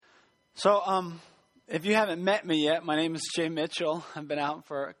If you haven't met me yet, my name is Jay Mitchell. I've been out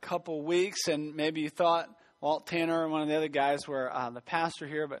for a couple weeks, and maybe you thought Walt Tanner and one of the other guys were the pastor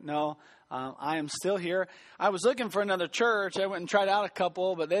here, but no, I am still here. I was looking for another church. I went and tried out a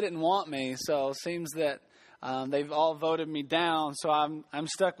couple, but they didn't want me, so it seems that they've all voted me down, so I'm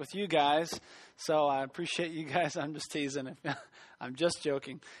stuck with you guys. So I appreciate you guys. I'm just teasing. I'm just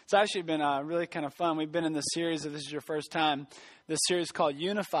joking. It's actually been really kind of fun. We've been in this series, if this is your first time, this series called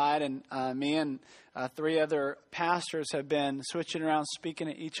Unified, and me and three other pastors have been switching around speaking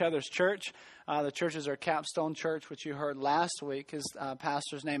at each other's church. The churches are Capstone Church, which you heard last week. His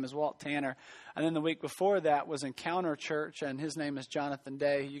pastor's name is Walt Tanner. And then the week before that was Encounter Church, and his name is Jonathan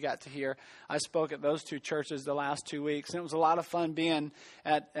Day. You got to hear. I spoke at those two churches the last 2 weeks, and it was a lot of fun being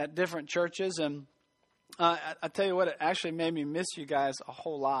at different churches. And I tell you what, it actually made me miss you guys a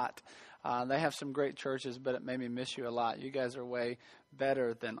whole lot. They have some great churches, but it made me miss you a lot. You guys are way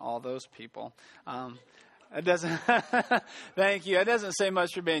better than all those people. It doesn't. Thank you. It doesn't say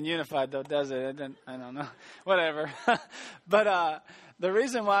much for being unified, though, does it? I don't know. Whatever. But the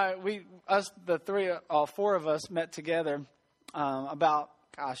reason why all four of us met together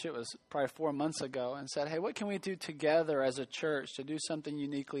it was probably 4 months ago, and said, hey, what can we do together as a church to do something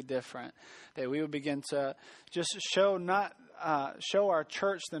uniquely different? That we would begin to just show our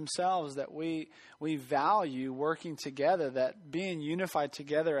church themselves that we value working together, that being unified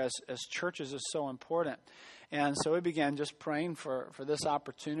together as churches is so important. And so we began just praying for this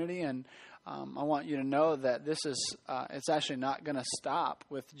opportunity, and I want you to know that this is it's actually not going to stop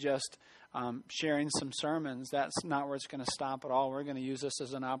with just sharing some sermons. That's not where it's going to stop at all. We're going to use this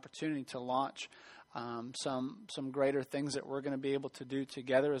as an opportunity to launch some greater things that we're going to be able to do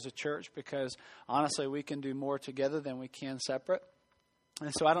together as a church, because honestly, we can do more together than we can separate.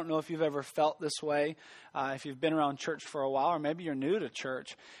 And so I don't know if you've ever felt this way, if you've been around church for a while, or maybe you're new to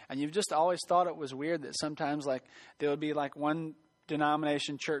church, and you've just always thought it was weird that sometimes there would be one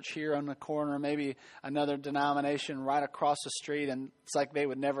denomination church here on the corner, maybe another denomination right across the street, and it's like they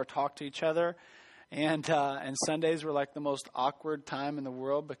would never talk to each other. And Sundays were like the most awkward time in the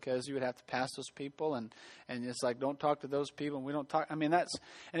world, because you would have to pass those people, and it's like, don't talk to those people, and we don't talk. I mean, and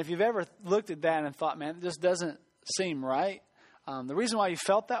if you've ever looked at that and thought, man, this doesn't seem right, the reason why you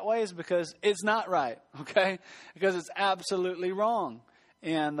felt that way is because it's not right, okay? Because it's absolutely wrong.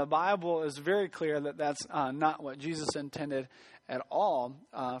 And the Bible is very clear that that's not what Jesus intended at all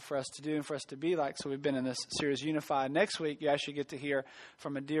for us to do and for us to be like. So we've been in this series, Unified. Next week, you actually get to hear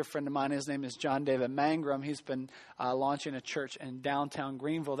from a dear friend of mine. His name is John David Mangrum. He's been launching a church in downtown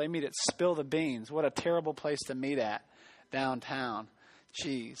Greenville. They meet at Spill the Beans. What a terrible place to meet at, downtown.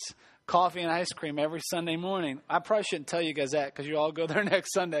 Jeez. Coffee and ice cream every Sunday morning. I probably shouldn't tell you guys that, because you all go there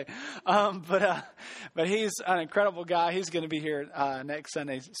next Sunday. But he's an incredible guy. He's going to be here next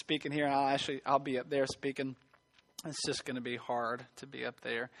Sunday speaking here, and I'll be up there speaking. It's just going to be hard to be up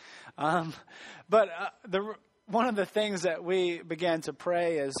there. One of the things that we began to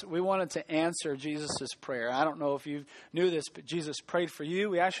pray is we wanted to answer Jesus' prayer. I don't know if you knew this, but Jesus prayed for you.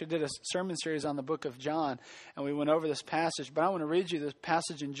 We actually did a sermon series on the book of John, and we went over this passage. But I want to read you this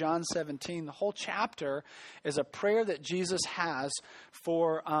passage in John 17. The whole chapter is a prayer that Jesus has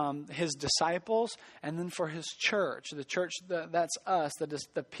for his disciples and then for his church. The church, that's us,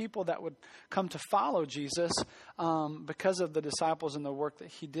 the people that would come to follow Jesus because of the disciples and the work that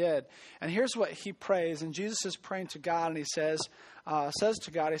he did. And here's what he prays, and Jesus is praying to God, and he says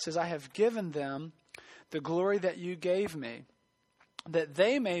to God, he says, I have given them the glory that you gave me, that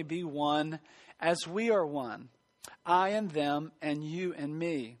they may be one as we are one, I and them and you and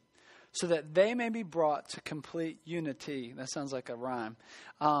me, so that they may be brought to complete unity. That sounds like a rhyme.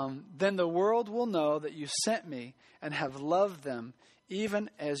 Then the world will know that you sent me and have loved them,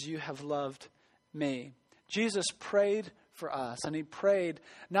 even as you have loved me. Jesus prayed for us, and he prayed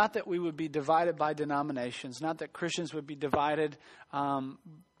not that we would be divided by denominations, not that Christians would be divided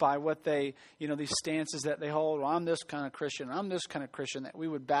by what they, these stances that they hold. Well, I'm this kind of Christian, I'm this kind of Christian, that we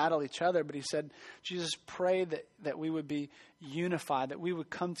would battle each other. But he said, Jesus prayed that we would be unified, that we would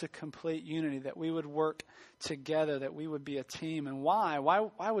come to complete unity, that we would work together, that we would be a team. And why?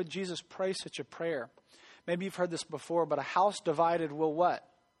 Why would Jesus pray such a prayer? Maybe you've heard this before, but a house divided will what?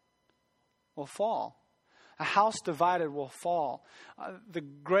 Will fall. A house divided will fall. The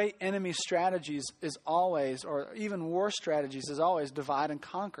great enemy strategies is always, or even war strategies is always, divide and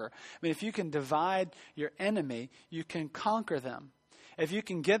conquer. I mean, if you can divide your enemy, you can conquer them. If you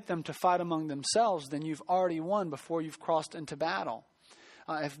can get them to fight among themselves, then you've already won before you've crossed into battle.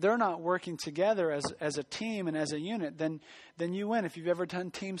 if they're not working together as a team and as a unit, then you win. If you've ever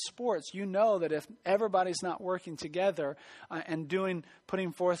done team sports, you know that if everybody's not working together and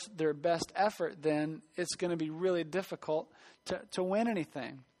putting forth their best effort, then it's going to be really difficult to win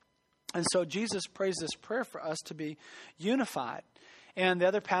anything. And so Jesus prays this prayer for us to be unified. And the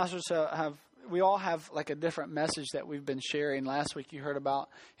other pastors we all have like a different message that we've been sharing. Last week you heard about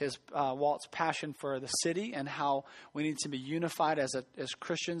Walt's passion for the city and how we need to be unified as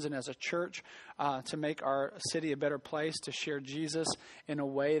Christians and as a church to make our city a better place, to share Jesus in a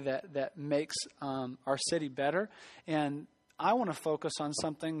way that makes our city better. And I want to focus on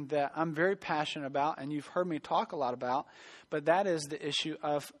something that I'm very passionate about, and you've heard me talk a lot about, but that is the issue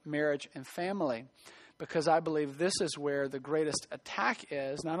of marriage and family. Because I believe this is where the greatest attack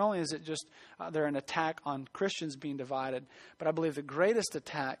is. Not only is it just they're an attack on Christians being divided, but I believe the greatest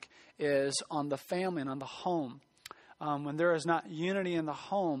attack is on the family and on the home. When there is not unity in the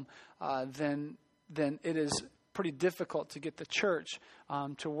home, then it is pretty difficult to get the church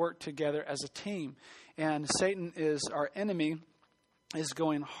to work together as a team. And Satan is our enemy, is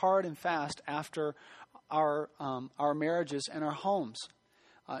going hard and fast after our marriages and our homes.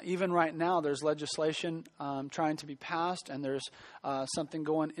 Even right now, there's legislation trying to be passed, and there's something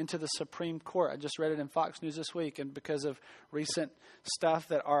going into the Supreme Court. I just read it in Fox News this week, and because of recent stuff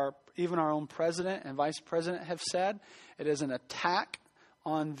that even our own president and vice president have said, it is an attack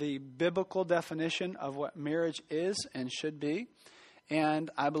on the biblical definition of what marriage is and should be. And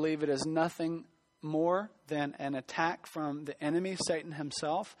I believe it is nothing more than an attack from the enemy, Satan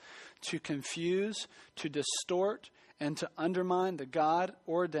himself, to confuse, to distort, and to undermine the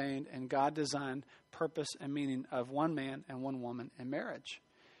God-ordained and God-designed purpose and meaning of one man and one woman in marriage.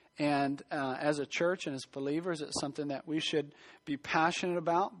 And as a church and as believers, it's something that we should be passionate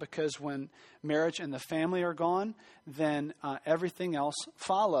about, because when marriage and the family are gone, then everything else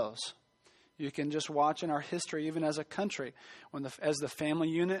follows. You can just watch in our history, even as a country, as the family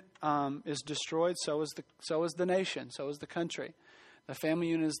unit is destroyed, so is the nation, so is the country. The family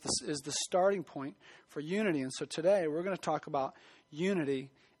unit is the starting point for unity. And so today we're going to talk about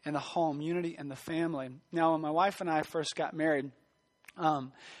unity in the home, unity in the family. Now, when my wife and I first got married,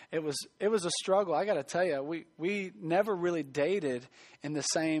 it was a struggle. I got to tell you, we never really dated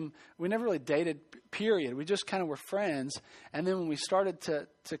period. We just kind of were friends. And then when we started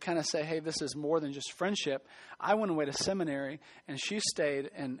to kind of say, hey, this is more than just friendship, I went away to seminary and she stayed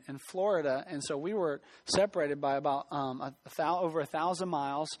in Florida. And so we were separated by about over 1,000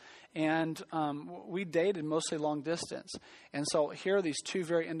 miles. And we dated mostly long distance. And so here are these two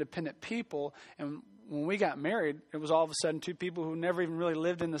very independent people. And when we got married, it was all of a sudden two people who never even really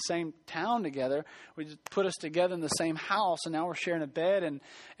lived in the same town together. We just put us together in the same house, and now we're sharing a bed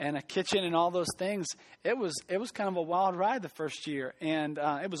and a kitchen and all those things. It was kind of a wild ride the first year, and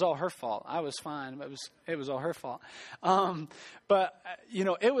it was all her fault. I was fine, but it was all her fault. But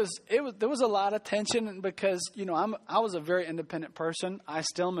there was a lot of tension because I was a very independent person. I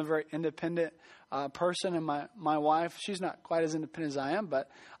still am a very independent person, and my wife, she's not quite as independent as I am, but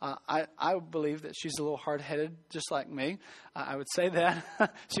I believe that she's a little hard-headed, just like me. I would say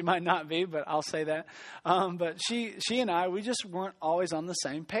that. She might not be, but I'll say that. But she and I, we just weren't always on the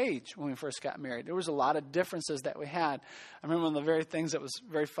same page when we first got married. There was a lot of differences that we had. I remember one of the very things that was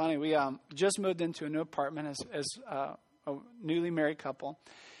very funny. We just moved into a new apartment as a newly married couple,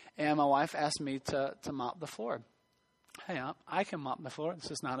 and my wife asked me to mop the floor. Hey, I can mop the floor.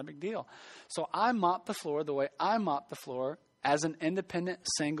 This is not a big deal. So I mopped the floor the way I mopped the floor as an independent,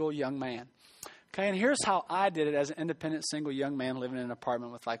 single young man. Okay, and here's how I did it as an independent, single young man living in an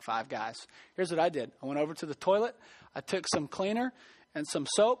apartment with like 5 guys. Here's what I did. I went over to the toilet. I took some cleaner and some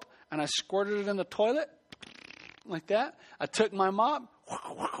soap, and I squirted it in the toilet like that. I took my mop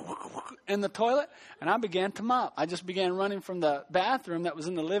in the toilet, and I began to mop. I just began running from the bathroom that was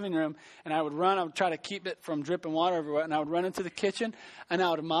in the living room, and I would try to keep it from dripping water everywhere, and I would run into the kitchen, and I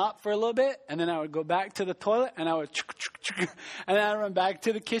would mop for a little bit, and then I would go back to the toilet, and I would and then I'd run back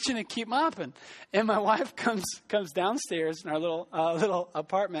to the kitchen and keep mopping. And my wife comes downstairs in our little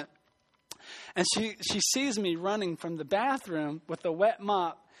apartment, and she sees me running from the bathroom with a wet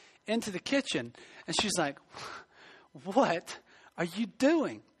mop into the kitchen, and she's like, "What are you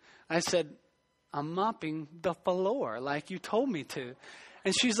doing?" I said, "I'm mopping the floor like you told me to."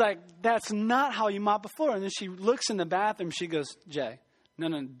 And she's like, "That's not how you mop a floor." And then she looks in the bathroom. She goes, "Jay,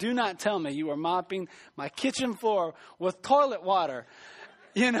 no, do not tell me you are mopping my kitchen floor with toilet water."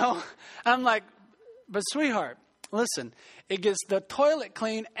 I'm like, "But sweetheart, listen, it gets the toilet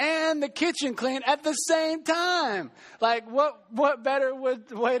clean and the kitchen clean at the same time. Like, what better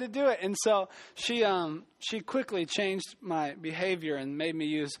way to do it? And so she quickly changed my behavior and made me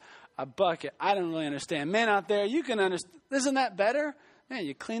use a bucket. I don't really understand. Men out there, you can understand. Isn't that better? Man,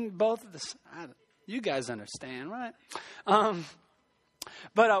 you clean both of this. You guys understand, right?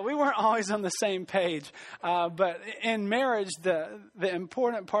 But we weren't always on the same page. But in marriage, the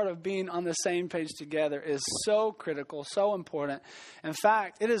important part of being on the same page together is so critical, so important. In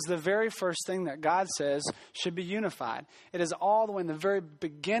fact, it is the very first thing that God says should be unified. It is all the way in the very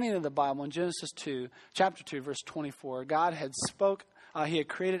beginning of the Bible, in Genesis 2, chapter 2, verse 24. God had spoke. He had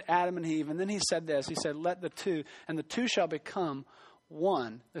created Adam and Eve. And then he said this. He said, let the two, and the two shall become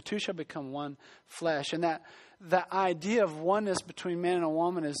one. The two shall become one flesh. And that idea of oneness between man and a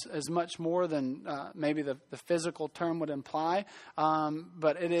woman is much more than maybe the physical term would imply.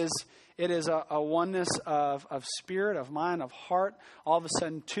 But it is a oneness of spirit, of mind, of heart. All of a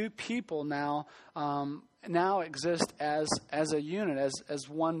sudden, two people now exist as a unit, as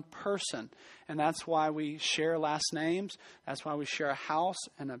one person. And that's why we share last names. That's why we share a house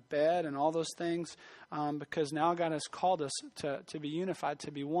and a bed and all those things. Because now God has called us to be unified,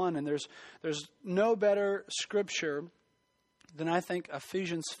 to be one. And there's no better scripture than, I think,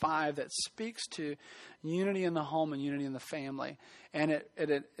 Ephesians 5 that speaks to unity in the home and unity in the family. And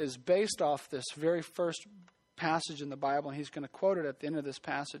it is based off this very first passage in the Bible, and he's going to quote it at the end of this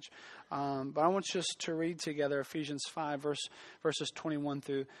passage. But I want you to read together Ephesians 5, verses 21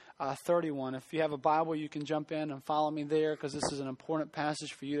 through 31. If you have a Bible, you can jump in and follow me there, because this is an important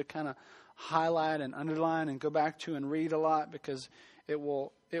passage for you to kind of highlight and underline and go back to and read a lot, because it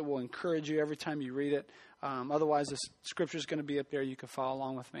will encourage you every time you read it. Otherwise, the scripture is going to be up there. You can follow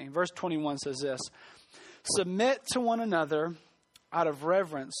along with me. Verse 21 says this: submit to one another out of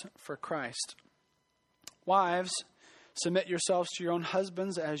reverence for Christ. Wives, submit yourselves to your own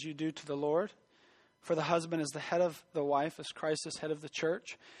husbands as you do to the Lord. For the husband is the head of the wife, as Christ is head of the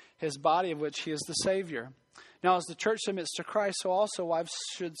church, his body, of which he is the Savior. Now, as the church submits to Christ, so also wives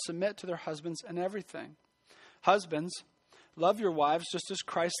should submit to their husbands in everything. Husbands, love your wives just as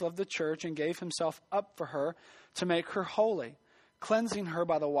Christ loved the church and gave himself up for her to make her holy, cleansing her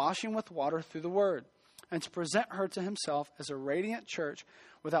by the washing with water through the word, and to present her to himself as a radiant church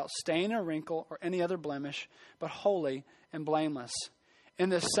without stain or wrinkle or any other blemish, but holy and blameless. In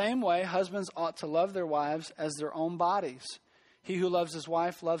the same way, husbands ought to love their wives as their own bodies. He who loves his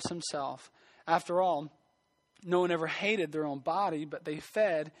wife loves himself. After all, no one ever hated their own body, but they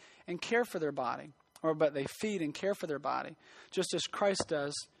fed and care for their body. But they feed and care for their body, just as Christ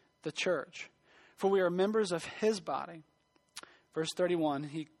does the church. For we are members of his body. Verse 31,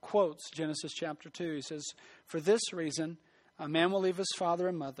 he quotes Genesis chapter 2. He says, for this reason, a man will leave his father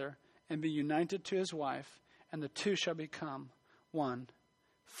and mother and be united to his wife, and the two shall become one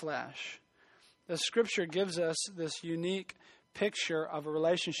flesh. The scripture gives us this unique picture of a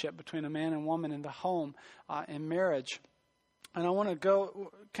relationship between a man and woman in the home, in marriage. And I want to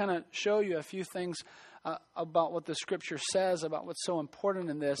go kind of show you a few things about what the scripture says about what's so important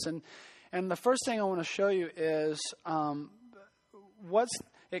in this. And the first thing I want to show you is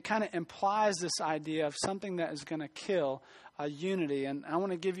it kind of implies this idea of something that is going to kill unity. And I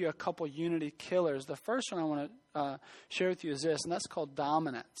want to give you a couple unity killers. The first one I want to share with you is this, and that's called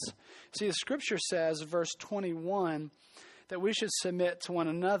dominance. See, the scripture says, verse 21, that we should submit to one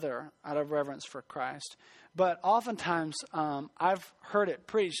another out of reverence for Christ. But oftentimes, I've heard it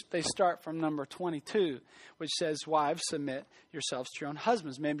preached, they start from number 22, which says, wives, submit yourselves to your own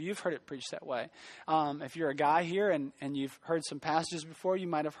husbands. Maybe you've heard it preached that way. If you're a guy here and you've heard some passages before, you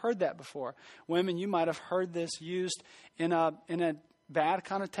might have heard that before. Women, you might have heard this used in a bad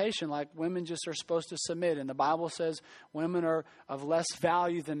connotation, like women just are supposed to submit, and the Bible says women are of less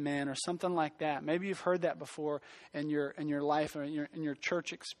value than men, or something like that. Maybe you've heard that before in your life or in your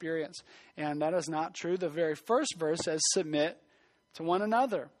church experience, and that is not true. The very first verse says submit to one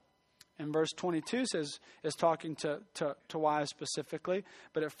another, and verse 22 is talking to wives specifically,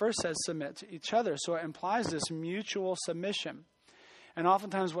 but it first says submit to each other, so it implies this mutual submission. And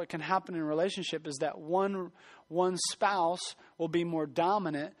oftentimes what can happen in a relationship is that one spouse will be more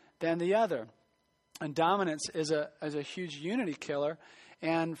dominant than the other. And dominance is a huge unity killer.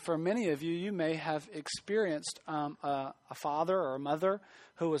 And for many of you, you may have experienced a father or a mother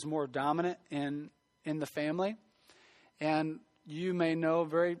who was more dominant in the family. And you may know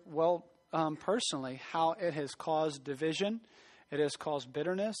very well personally how it has caused division It has caused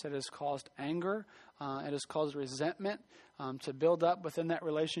bitterness. It has caused anger. It has caused resentment to build up within that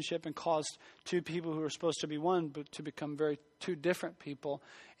relationship and caused two people who are supposed to be one but to become two different people.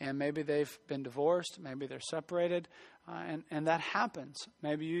 And maybe they've been divorced. Maybe they're separated. And that happens.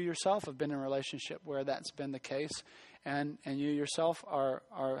 Maybe you yourself have been in a relationship where that's been the case. And you yourself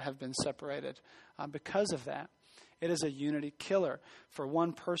have been separated because of that. It is a unity killer for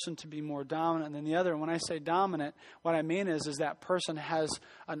one person to be more dominant than the other. And when I say dominant, what I mean is that person has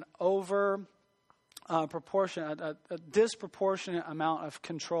an disproportionate amount of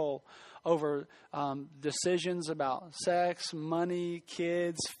control over decisions about sex, money,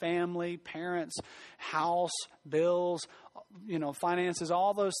 kids, family, parents, house, bills, finances,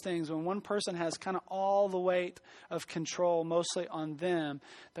 all those things. When one person has kind of all the weight of control mostly on them,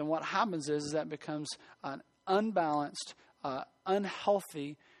 then what happens is that becomes an unbalanced,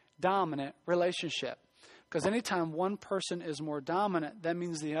 unhealthy, dominant relationship. Because anytime one person is more dominant, that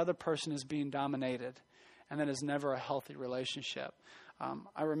means the other person is being dominated. And that is never a healthy relationship.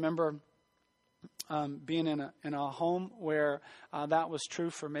 I remember being in a home where that was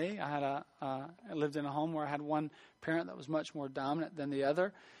true for me. I lived in a home where I had one parent that was much more dominant than the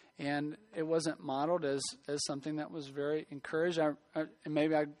other. And it wasn't modeled as something that was very encouraged.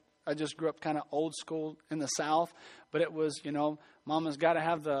 I just grew up kind of old school in the South, but it was, Mama's got to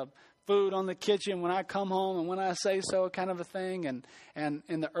have the food on the kitchen when I come home and when I say so kind of a thing. And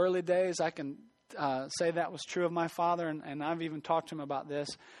in the early days, I can say that was true of my father, and I've even talked to him about this.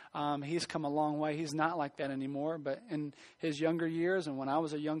 He's come a long way. He's not like that anymore, but in his younger years and when I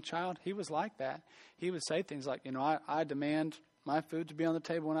was a young child, he was like that. He would say things like, I demand my food to be on the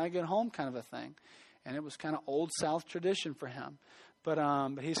table when I get home kind of a thing. And it was kind of old South tradition for him. But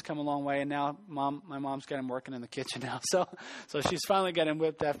he's come a long way, and now my mom's got him working in the kitchen now. So she's finally got him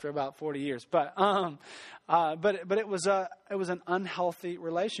whipped after about 40 years. But it was an unhealthy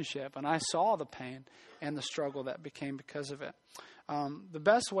relationship, and I saw the pain and the struggle that became because of it. The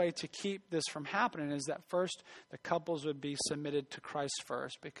best way to keep this from happening is that first the couples would be submitted to Christ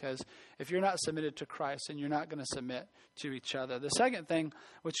first, because if you're not submitted to Christ, then you're not going to submit to each other. The second thing,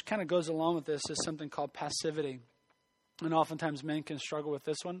 which kind of goes along with this, is something called passivity. And oftentimes men can struggle with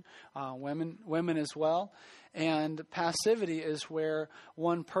this one, women as well. And passivity is where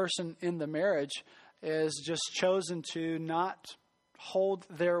one person in the marriage is just chosen to not hold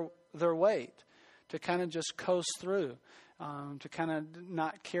their weight, to kind of just coast through, to kind of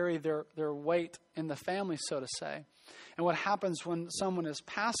not carry their weight in the family, so to say. And what happens when someone is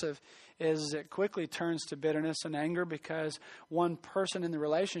passive is it quickly turns to bitterness and anger, because one person in the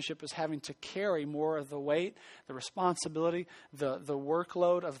relationship is having to carry more of the weight, the responsibility, the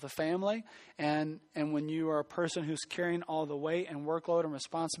workload of the family. And when you are a person who's carrying all the weight and workload and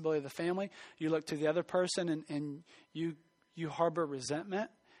responsibility of the family, you look to the other person and you harbor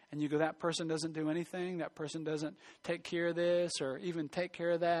resentment. And you go, that person doesn't do anything. That person doesn't take care of this or even take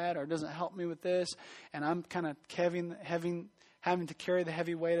care of that, or doesn't help me with this. And I'm kind of having to carry the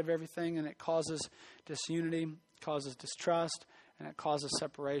heavy weight of everything, and it causes disunity, causes distrust, and it causes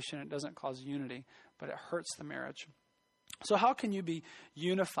separation. It doesn't cause unity, but it hurts the marriage. So how can you be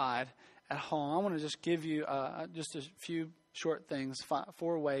unified at home? I want to just give you just a few short things,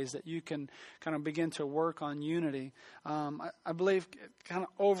 4 ways that you can kind of begin to work on unity. I believe kind of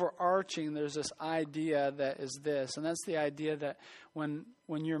overarching, there's this idea that is this, and that's the idea that when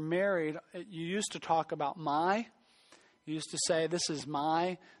you're married, you used to talk about my. You used to say, this is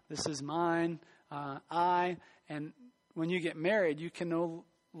my, this is mine, I. And when you get married, you can no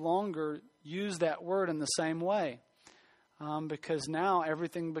longer use that word in the same way. Because now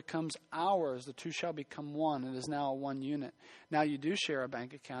everything becomes ours. The two shall become one. It is now a one unit. Now you do share a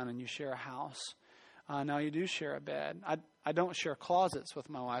bank account and you share a house. Now you do share a bed. I don't share closets with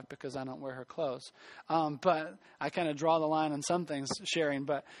my wife because I don't wear her clothes. But I kind of draw the line on some things sharing.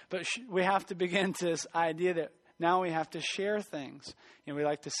 But we have to begin to this idea that now we have to share things. We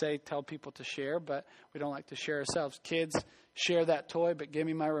like to tell people to share, but we don't like to share ourselves. Kids, share that toy, but give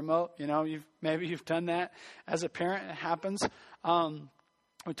me my remote. Maybe you've done that as a parent. It happens.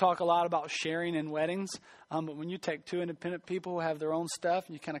 We talk a lot about sharing in weddings, but when you take 2 independent people who have their own stuff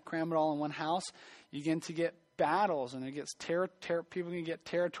and you kind of cram it all in one house, you begin to get battles, and it gets people can get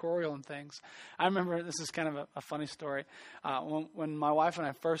territorial and things. I remember, this is kind of a funny story. When my wife and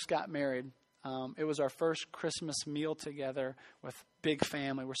I first got married, it was our first Christmas meal together with big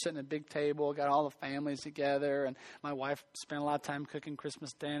family. We're sitting at a big table, got all the families together, and my wife spent a lot of time cooking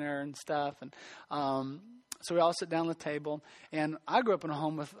Christmas dinner and stuff. And so we all sit down at the table. And I grew up in a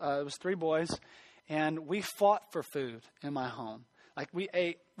home with it was 3 boys, and we fought for food in my home. Like we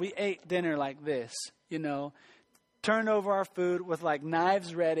ate dinner like this, turned over our food with like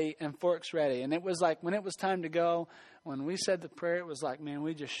knives ready and forks ready. And it was like when it was time to go, when we said the prayer, it was like, man,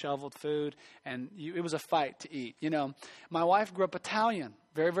 we just shoveled food, and it was a fight to eat. You know, my wife grew up Italian,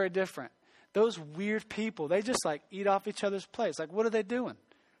 very, very different. Those weird people, they just like eat off each other's plates. Like, what are they doing?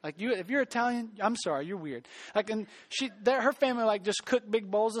 Like, if you're Italian, I'm sorry, you're weird. Like, and her family like just cook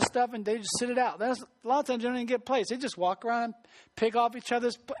big bowls of stuff and they just sit it out. A lot of times they don't even get plates. They just walk around and pick off each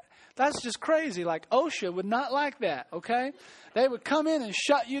other's. That's just crazy. Like, OSHA would not like that. Okay, they would come in and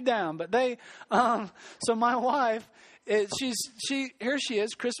shut you down. But so my wife, here she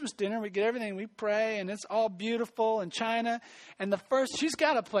is, Christmas dinner. We get everything, we pray, and it's all beautiful in China. And she's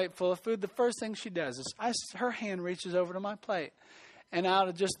got a plate full of food. The first thing she does is her hand reaches over to my plate. And out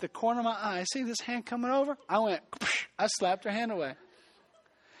of just the corner of my eye, I see this hand coming over. I slapped her hand away.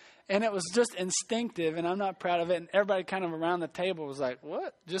 And it was just instinctive, and I'm not proud of it. And everybody kind of around the table was like,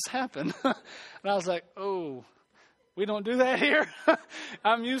 what just happened? And I was like, oh, we don't do that here.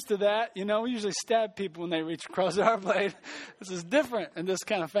 I'm used to that. You know, we usually stab people when they reach across our plate. This is different in this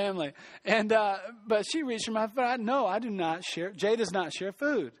kind of family. And but she reached for my food. No, I do not share. Jay does not share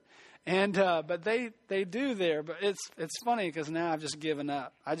food. And but they do there. But it's funny because now I've just given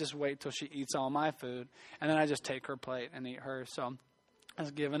up. I just wait till she eats all my food, and then I just take her plate and eat hers. So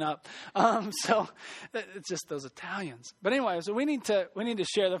I've given up. So it's just those Italians. But anyway, so we need to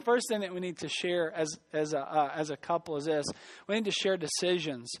share. The first thing that we need to share as a couple is this: we need to share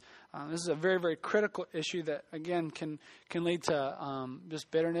decisions. This is a very, very critical issue that again can lead to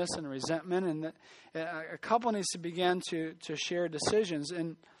just bitterness and resentment. And that a couple needs to begin to share decisions.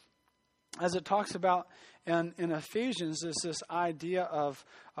 And as it talks about in Ephesians, there's this idea of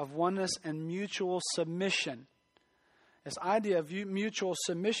oneness and mutual submission. This idea of mutual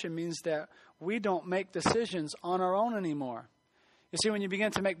submission means that we don't make decisions on our own anymore. You see, when you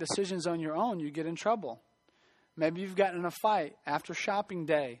begin to make decisions on your own, you get in trouble. Maybe you've gotten in a fight after shopping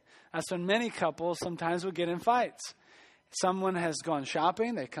day. That's when many couples sometimes will get in fights. Someone has gone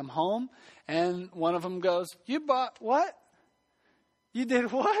shopping, they come home, and one of them goes, "You bought what? You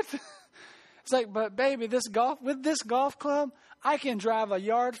did what?" It's like, "But baby, with this golf club, I can drive a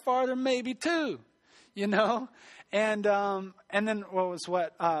yard farther, maybe two." You know? And then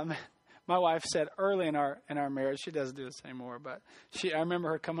what my wife said early in our marriage. She doesn't do this anymore, but I remember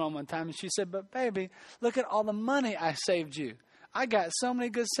her coming home one time and she said, "But baby, look at all the money I saved you. I got so many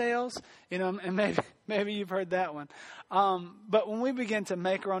good sales," you know, and maybe you've heard that one. But when we begin to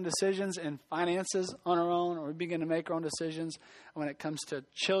make our own decisions in finances on our own, or we begin to make our own decisions when it comes to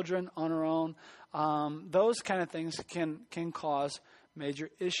children on our own, those kind of things can cause major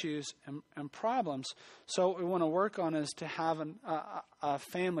issues and problems. So what we want to work on is to have a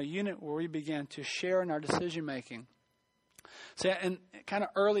family unit where we begin to share in our decision making. So, and kind of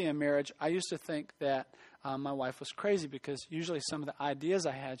early in marriage, I used to think that my wife was crazy because usually some of the ideas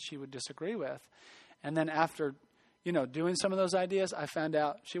I had she would disagree with. And then after doing some of those ideas, I found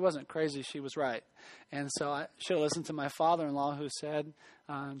out she wasn't crazy, she was right. And so I should have listened to my father-in-law who said,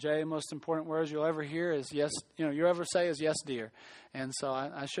 "Jay, most important words you'll ever hear is yes, you ever say is yes, dear." And so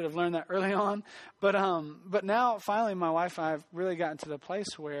I should have learned that early on. But now, finally, my wife and I have really gotten to the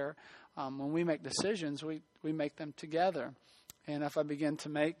place where when we make decisions, we make them together. And if I begin to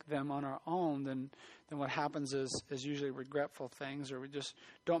make them on our own, then what happens is usually regretful things, or we just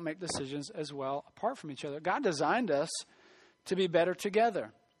don't make decisions as well apart from each other. God designed us to be better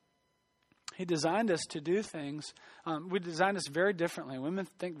together. He designed us to do things. We designed us very differently. Women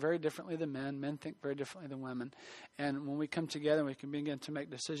think very differently than men. Men think very differently than women. And when we come together and we can begin to make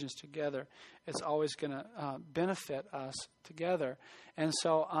decisions together, it's always going to benefit us together. And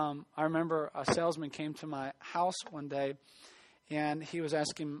so I remember a salesman came to my house one day, and he was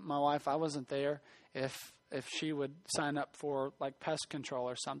asking my wife, I wasn't there, if she would sign up for like pest control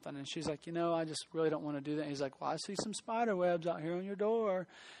or something. And she's like, I just really don't want to do that. And he's like, "Well, I see some spider webs out here on your door.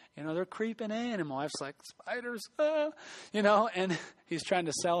 They're creeping in." And my wife's like, "Spiders, and he's trying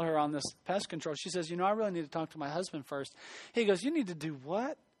to sell her on this pest control. She says, "I really need to talk to my husband first." He goes, "You need to do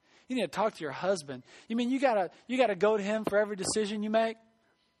what? You need to talk to your husband. You mean you gotta go to him for every decision you make?"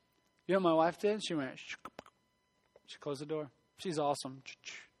 You know what my wife did? She went, she closed the door. She's awesome.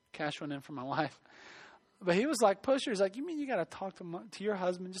 Cash went in for my wife. But he was like, push her. He's like, "You mean you got to talk to your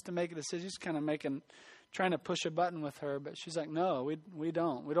husband just to make a decision?" He's kind of trying to push a button with her. But she's like, "No, we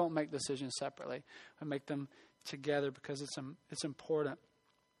don't. We don't make decisions separately. We make them together because it's important."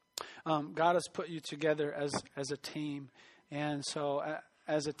 God has put you together as a team. And so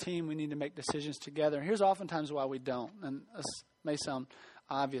as a team, we need to make decisions together. And here's oftentimes why we don't. And this may sound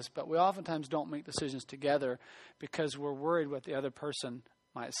obvious, but we oftentimes don't make decisions together because we're worried what the other person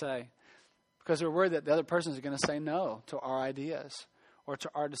might say. because we're worried that the other person is going to say no to our ideas or to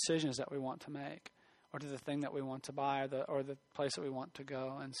our decisions that we want to make or to the thing that we want to buy or the place that we want to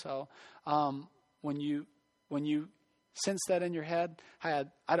go. And so when you sense that in your head, I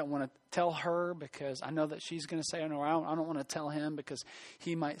don't want to tell her because I know that she's going to say no. I don't want to tell him because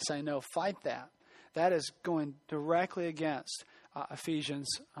he might say no. Fight that. That is going directly against Ephesians,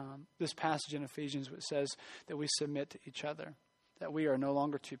 this passage in Ephesians, which says that we submit to each other, that we are no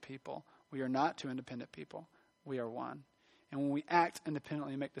longer two people. We are not two independent people. We are one. And when we act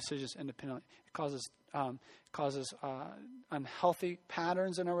independently and make decisions independently, it causes unhealthy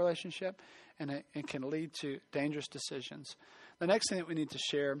patterns in our relationship, and it can lead to dangerous decisions. The next thing that we need to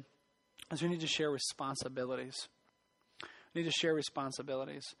share is we need to share responsibilities. We need to share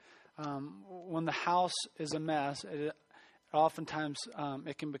responsibilities. When the house is a mess, oftentimes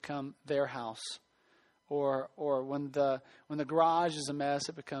it can become their house. Or when the garage is a mess,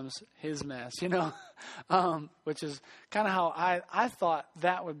 it becomes his mess, which is kind of how I thought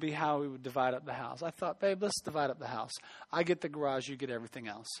that would be how we would divide up the house. I thought, babe, let's divide up the house. I get the garage, you get everything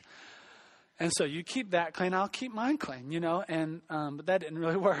else. And so you keep that clean, I'll keep mine clean, and but that didn't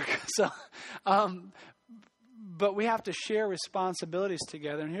really work. So, but we have to share responsibilities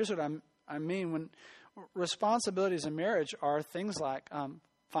together. And here's what I mean. When responsibilities in marriage are things like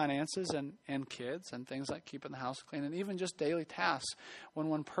finances and kids and things like keeping the house clean and even just daily tasks. When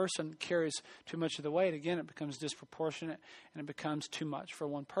one person carries too much of the weight, again, it becomes disproportionate and it becomes too much for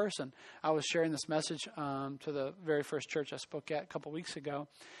one person. I was sharing this message to the very first church I spoke at a couple weeks ago,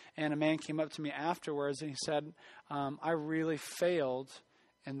 and a man came up to me afterwards and he said, I really failed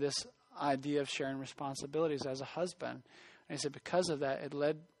in this idea of sharing responsibilities as a husband. And he said, because of that, it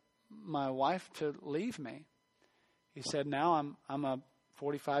led my wife to leave me. He said, now I'm a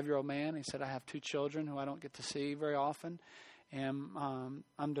 45-year-old man. He said, I have 2 children who I don't get to see very often, and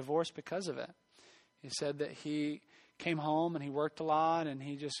I'm divorced because of it. He said that he came home and he worked a lot, and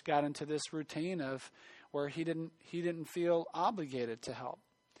he just got into this routine of where he didn't feel obligated to help.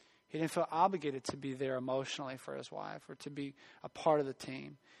 He didn't feel obligated to be there emotionally for his wife or to be a part of the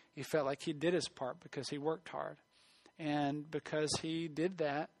team. He felt like he did his part because he worked hard. And because he did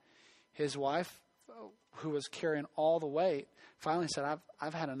that, his wife, who was carrying all the weight, finally said,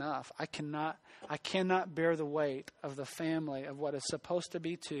 I've had enough. I cannot bear the weight of the family, of what is supposed to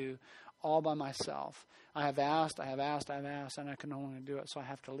be 2, all by myself. I have asked, and I can no longer do it, so I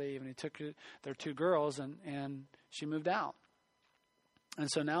have to leave. And he took their 2 girls, and she moved out. And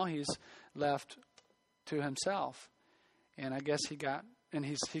so now he's left to himself. And I guess he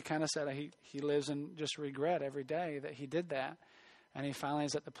kind of said he lives in just regret every day that he did that. And he finally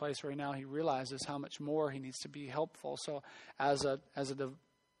is at the place where now he realizes how much more he needs to be helpful. So as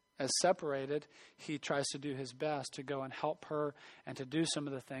separated, he tries to do his best to go and help her and to do some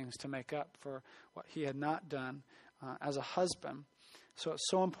of the things to make up for what he had not done as a husband. So it's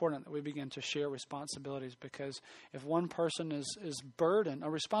so important that we begin to share responsibilities, because if one person is burdened, a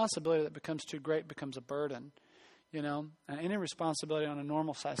responsibility that becomes too great becomes a burden, and any responsibility on a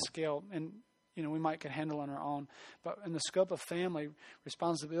normal size scale, and we might can handle on our own. But in the scope of family,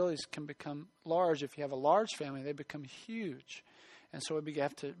 responsibilities can become large. If you have a large family, they become huge. And so we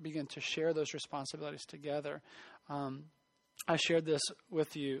have to begin to share those responsibilities together. I shared this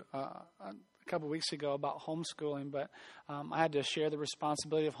with you a couple of weeks ago about homeschooling, but I had to share the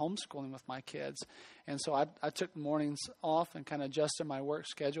responsibility of homeschooling with my kids. And so I took mornings off and kind of adjusted my work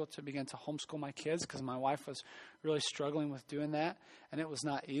schedule to begin to homeschool my kids, because my wife was really struggling with doing that. And it was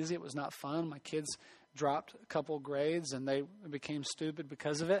not easy. It was not fun. My kids dropped a couple grades and they became stupid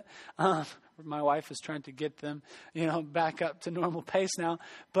because of it. My wife is trying to get them, back up to normal pace now.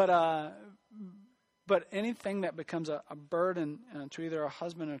 But anything that becomes a burden to either a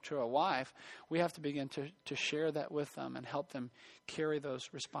husband or to a wife, we have to begin to share that with them and help them carry those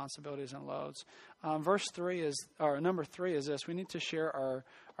responsibilities and loads. Number 3 is this: we need to share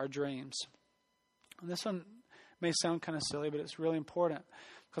our dreams. And this one may sound kind of silly, but it's really important,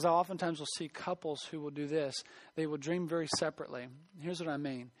 because I oftentimes will see couples who will do this. They will dream very separately. Here's what I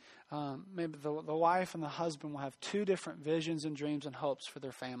mean. Maybe the wife and the husband will have 2 different visions and dreams and hopes for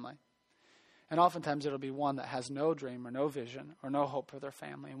their family. And oftentimes it'll be one that has no dream or no vision or no hope for their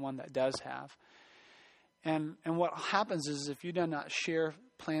family, and one that does have. And what happens is, if you do not share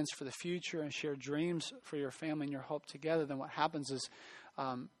plans for the future and share dreams for your family and your hope together, then what happens is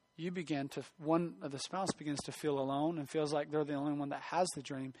one of the spouse begins to feel alone and feels like they're the only one that has the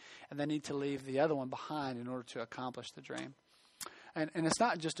dream, and they need to leave the other one behind in order to accomplish the dream. And it's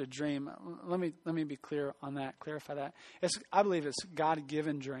not just a dream. Let me be clear on that, clarify that. I believe it's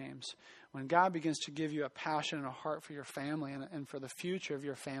God-given dreams. When God begins to give you a passion and a heart for your family and for the future of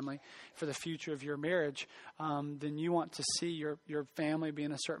your family, for the future of your marriage, then you want to see your family be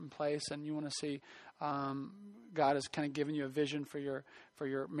in a certain place, and you want to see God has kind of given you a vision for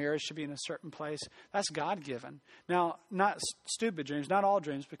your marriage to be in a certain place. That's God-given. Now, not stupid dreams, not all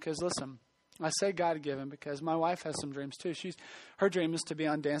dreams, because listen, I say God-given because my wife has some dreams too. Her dream is to be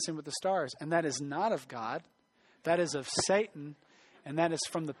on Dancing with the Stars, and that is not of God. That is of Satan. And that is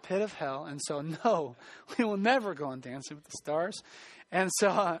from the pit of hell. And so, no, we will never go on Dancing with the Stars. And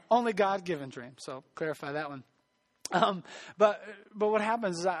so, only God-given dream. So, clarify that one. But what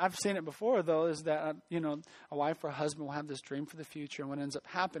happens is, I've seen it before, though, is that, a wife or a husband will have this dream for the future. And what ends up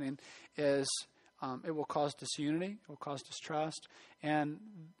happening is it will cause disunity. It will cause distrust. And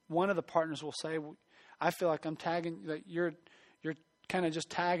one of the partners will say, I feel like I'm tagging, that you're kind of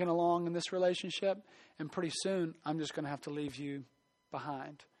just tagging along in this relationship. And pretty soon, I'm just going to have to leave you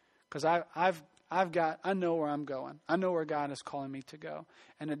behind, because I know where I'm going. I know where God is calling me to go,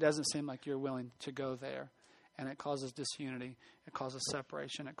 and it doesn't seem like you're willing to go there, and it causes disunity, it causes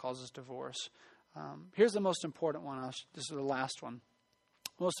separation, it causes divorce. Here's the most important one. This is the last one.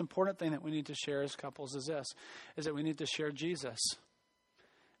 The most important thing that we need to share as couples is that we need to share Jesus.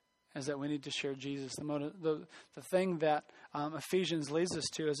 The thing that Ephesians leads us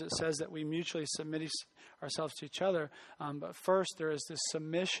to is it says that we mutually submit ourselves to each other. But first, there is this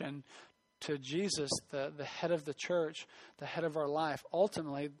submission to Jesus, the head of the church, the head of our life.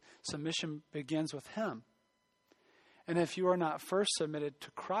 Ultimately, submission begins with him. And if you are not first submitted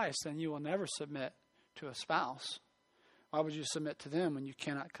to Christ, then you will never submit to a spouse. Why would you submit to them when you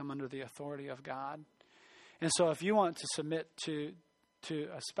cannot come under the authority of God? And so if you want to submit to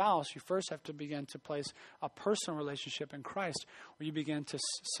a spouse, you first have to begin to place a personal relationship in Christ, where you begin to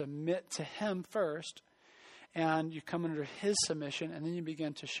submit to him first, and you come under his submission, and then you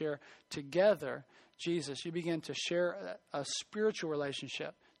begin to share together Jesus. You begin to share a spiritual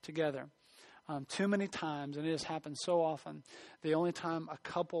relationship together. Too many times, and it has happened so often, the only time a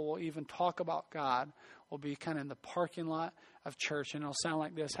couple will even talk about God will be kind of in the parking lot of church, and it'll sound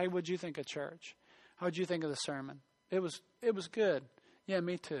like this: "Hey, what'd you think of church? How would you think of the sermon?" It was good. Yeah,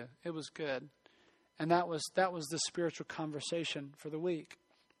 me too. It was good. And that was the spiritual conversation for the week.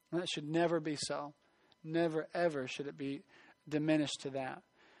 And that should never be so. Never, ever should it be diminished to that.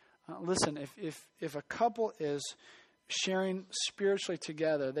 Listen, if a couple is sharing spiritually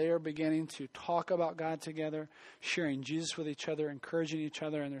together, they are beginning to talk about God together, sharing Jesus with each other, encouraging each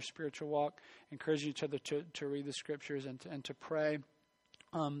other in their spiritual walk, encouraging each other to read the scriptures and to pray.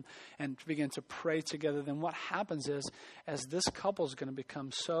 And begin to pray together, then what happens is, as this couple is going to become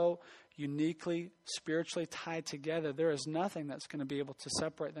so uniquely, spiritually tied together, there is nothing that's going to be able to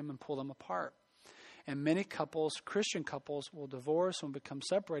separate them and pull them apart. And many couples, Christian couples, will divorce and become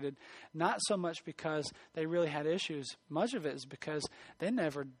separated, not so much because they really had issues. Much of it is because they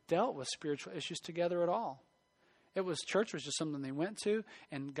never dealt with spiritual issues together at all. Church was just something they went to,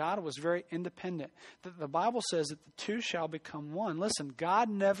 and God was very independent. The Bible says that the two shall become one. Listen, God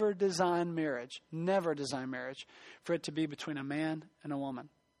never designed marriage for it to be between a man and a woman.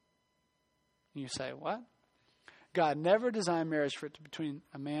 And you say, what? God never designed marriage for it to be between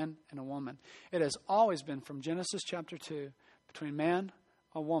a man and a woman. It has always been, from Genesis chapter 2, between man,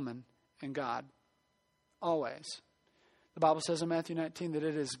 a woman, and God. Always. The Bible says in Matthew 19 that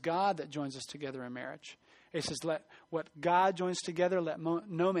it is God that joins us together in marriage. It says, let what God joins together, let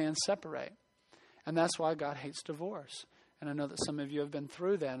no man separate. And that's why God hates divorce. And I know that some of you have been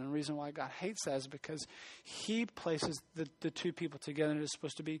through that. And the reason why God hates that is because he places the two people together. And it is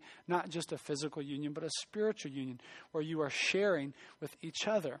supposed to be not just a physical union, but a spiritual union where you are sharing with each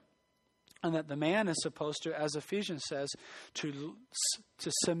other. And that the man is supposed to, as Ephesians says, to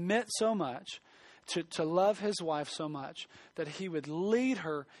submit so much, to love his wife so much that he would lead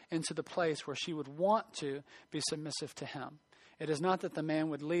her into the place where she would want to be submissive to him. It is not that the man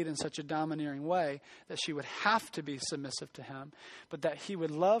would lead in such a domineering way that she would have to be submissive to him, but that he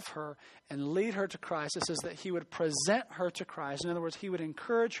would love her and lead her to Christ. It says that he would present her to Christ. In other words, he would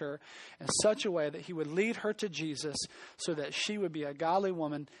encourage her in such a way that he would lead her to Jesus so that she would be a godly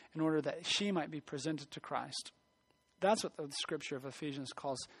woman in order that she might be presented to Christ. That's what the scripture of Ephesians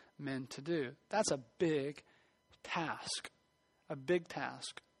calls men to do. That's a big task. A big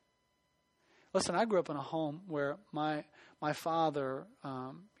task. Listen, I grew up in a home where my father,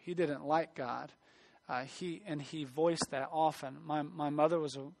 he didn't like God. He voiced that often. My mother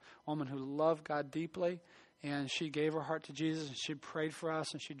was a woman who loved God deeply, and she gave her heart to Jesus, and she prayed for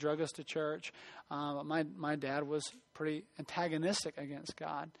us, and she drug us to church. But my dad was pretty antagonistic against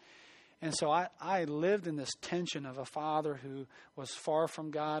God. And so I lived in this tension of a father who was far from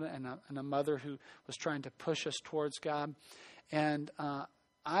God and a mother who was trying to push us towards God. And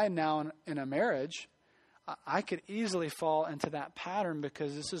I now, in a marriage, I could easily fall into that pattern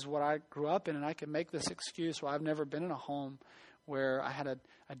because this is what I grew up in, and I could make this excuse, well, I've never been in a home where I had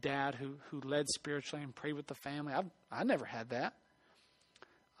a dad who led spiritually and prayed with the family. I never had that.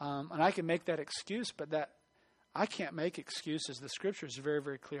 And I can make that excuse, but that I can't make excuses. The Scripture is very,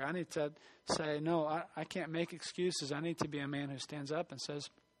 very clear. I need to say, no, I can't make excuses. I need to be a man who stands up and says,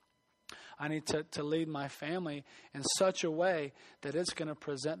 I need to lead my family in such a way that it's going to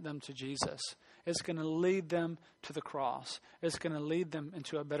present them to Jesus. It's going to lead them to the cross. It's going to lead them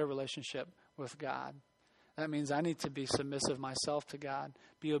into a better relationship with God. That means I need to be submissive myself to God,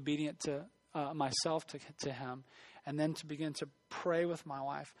 be obedient to myself to Him, and then to begin to pray with my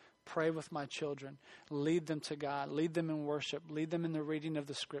wife, pray with my children, lead them to God, lead them in worship, lead them in the reading of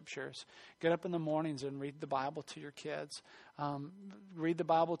the Scriptures. Get up in the mornings and read the Bible to your kids. Read the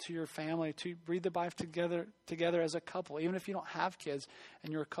Bible to your family. To read the Bible together as a couple. Even if you don't have kids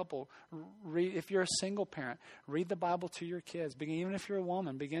and you're a couple, if you're a single parent, read the Bible to your kids. Even if you're a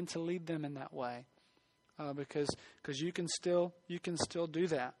woman, begin to lead them in that way, because you can still do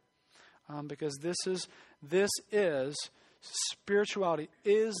that. Because this is spirituality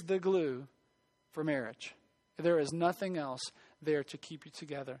is the glue for marriage. There is nothing else there to keep you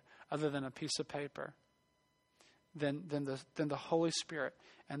together other than a piece of paper, than the Holy Spirit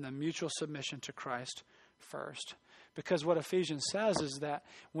and the mutual submission to Christ first. Because what Ephesians says is that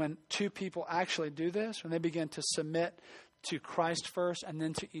when two people actually do this, when they begin to submit to Christ first and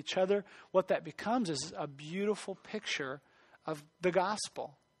then to each other, what that becomes is a beautiful picture of the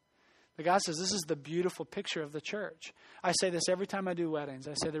gospel. The God says this is the beautiful picture of the church. I say this every time I do weddings.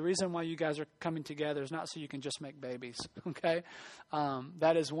 I say the reason why you guys are coming together is not so you can just make babies, okay?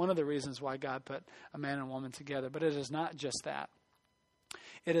 That is one of the reasons why God put a man and a woman together, but it is not just that.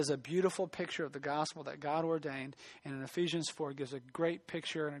 It is a beautiful picture of the gospel that God ordained, and in Ephesians 4 it gives a great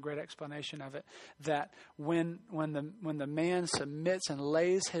picture and a great explanation of it, that when the man submits and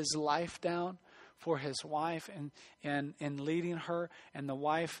lays his life down for his wife and leading her, and the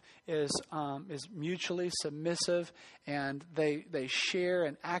wife is mutually submissive, and they share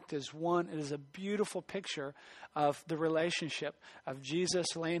and act as one. It is a beautiful picture of the relationship of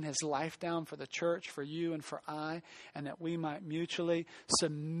Jesus laying his life down for the church, for you and for I, and that we might mutually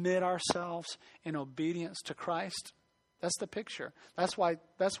submit ourselves in obedience to Christ. That's the picture. That's why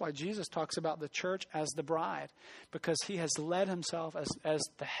Jesus talks about the church as the bride, because he has led himself as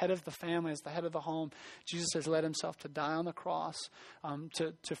the head of the family, as the head of the home. Jesus has led himself to die on the cross,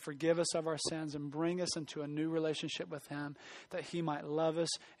 to forgive us of our sins and bring us into a new relationship with him, that he might love us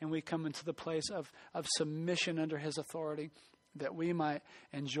and we come into the place of submission under his authority, that we might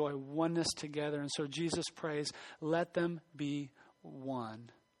enjoy oneness together. And so Jesus prays, let them be one.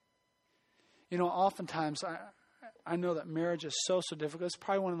 You know, oftentimes I know that marriage is so difficult. It's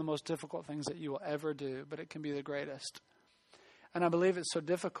probably one of the most difficult things that you will ever do, but it can be the greatest. And I believe it's so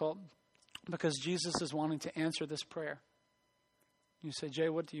difficult because Jesus is wanting to answer this prayer. You say, Jay,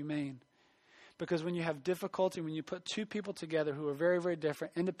 what do you mean? Because when you have difficulty, when you put two people together who are very, very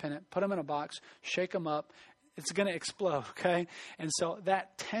different, independent, put them in a box, shake them up, it's going to explode, okay? And so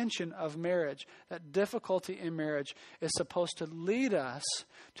that tension of marriage, that difficulty in marriage is supposed to lead us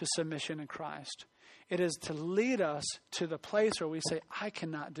to submission in Christ. It is to lead us to the place where we say, I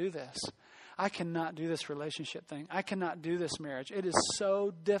cannot do this. I cannot do this relationship thing. I cannot do this marriage. It is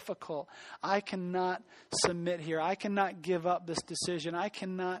so difficult. I cannot submit here. I cannot give up this decision. I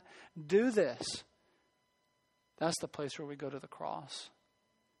cannot do this. That's the place where we go to the cross.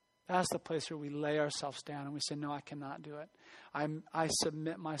 That's the place where we lay ourselves down and we say, no, I cannot do it. I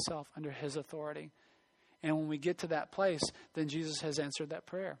submit myself under his authority. And when we get to that place, then Jesus has answered that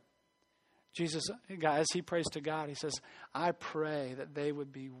prayer. Jesus, as he prays to God, he says, I pray that they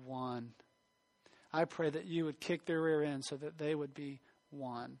would be one. I pray that you would kick their rear end so that they would be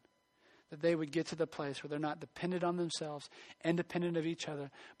one. That they would get to the place where they're not dependent on themselves, independent of each other,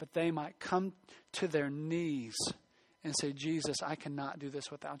 but they might come to their knees and say, Jesus, I cannot do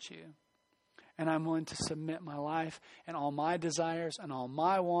this without you. And I'm willing to submit my life and all my desires and all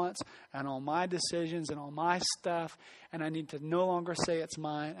my wants and all my decisions and all my stuff. And I need to no longer say it's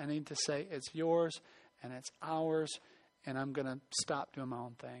mine. I need to say it's yours and it's ours. And I'm going to stop doing my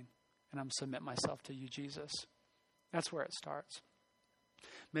own thing. And I'm submit myself to you, Jesus. That's where it starts.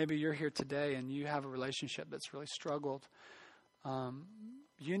 Maybe you're here today and you have a relationship that's really struggled.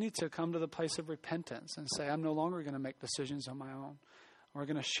 You need to come to the place of repentance and say, I'm no longer going to make decisions on my own. We're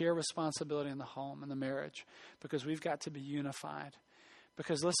going to share responsibility in the home and the marriage because we've got to be unified.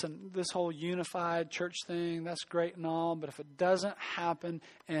 Because listen, this whole unified church thing, that's great and all, but if it doesn't happen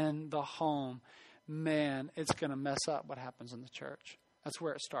in the home, man, it's going to mess up what happens in the church. That's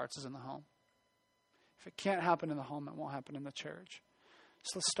where it starts, is in the home. If it can't happen in the home, it won't happen in the church.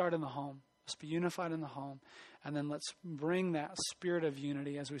 So let's start in the home. Let's be unified in the home. And then let's bring that spirit of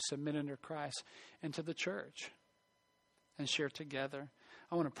unity as we submit under Christ into the church and share together.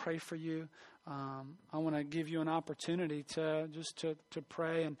 I want to pray for you. I want to give you an opportunity to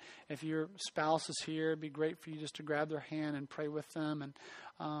pray. And if your spouse is here, it'd be great for you just to grab their hand and pray with them. And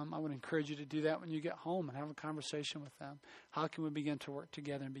I would encourage you to do that when you get home and have a conversation with them. How can we begin to work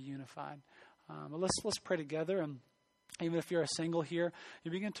together and be unified? But let's pray together. And even if you're a single here,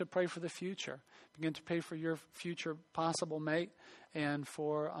 you begin to pray for the future. Begin to pray for your future possible mate, and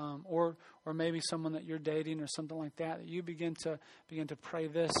for or maybe someone that you're dating or something like that. That you begin to pray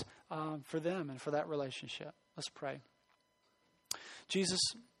this for them and for that relationship. Let's pray. Jesus,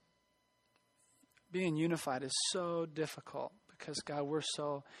 being unified is so difficult because, God, we're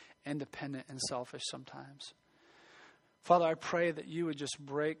so independent and selfish sometimes. Father, I pray that you would just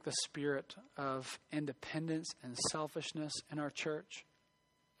break the spirit of independence and selfishness in our church.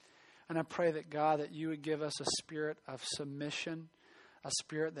 And I pray that, God, that you would give us a spirit of submission, a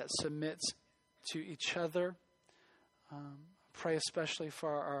spirit that submits to each other. Pray especially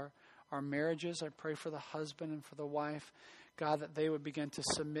for our marriages. I pray for the husband and for the wife, God, that they would begin to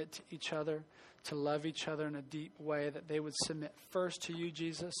submit to each other, to love each other in a deep way, that they would submit first to you,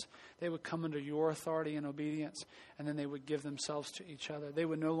 Jesus. They would come under your authority and obedience, and then they would give themselves to each other. They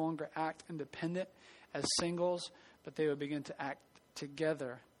would no longer act independent as singles, but they would begin to act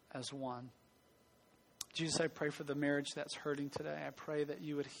together as one. Jesus, I pray for the marriage that's hurting today. I pray that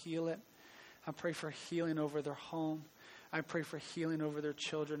you would heal it. I pray for healing over their home. I pray for healing over their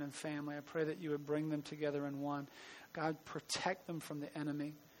children and family. I pray that you would bring them together in one. God, protect them from the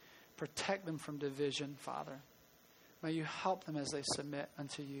enemy. Protect them from division, Father. May you help them as they submit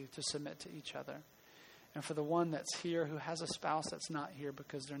unto you, to submit to each other. And for the one that's here who has a spouse that's not here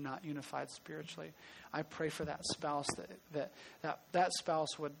because they're not unified spiritually, I pray for that spouse that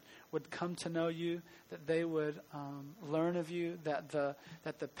spouse would come to know you, that they would learn of you, that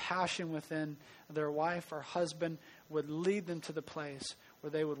the passion within their wife or husband would lead them to the place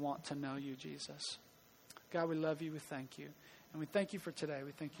where they would want to know you, Jesus. God, we love you. We thank you. And we thank you for today.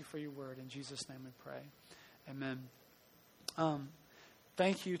 We thank you for your word. In Jesus' name we pray. Amen.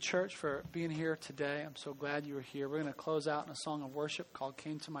 Thank you, church, for being here today. I'm so glad you were here. We're going to close out in a song of worship called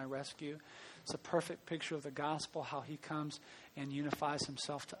Came to My Rescue. It's a perfect picture of the gospel, how he comes and unifies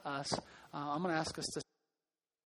himself to us. I'm going to ask us to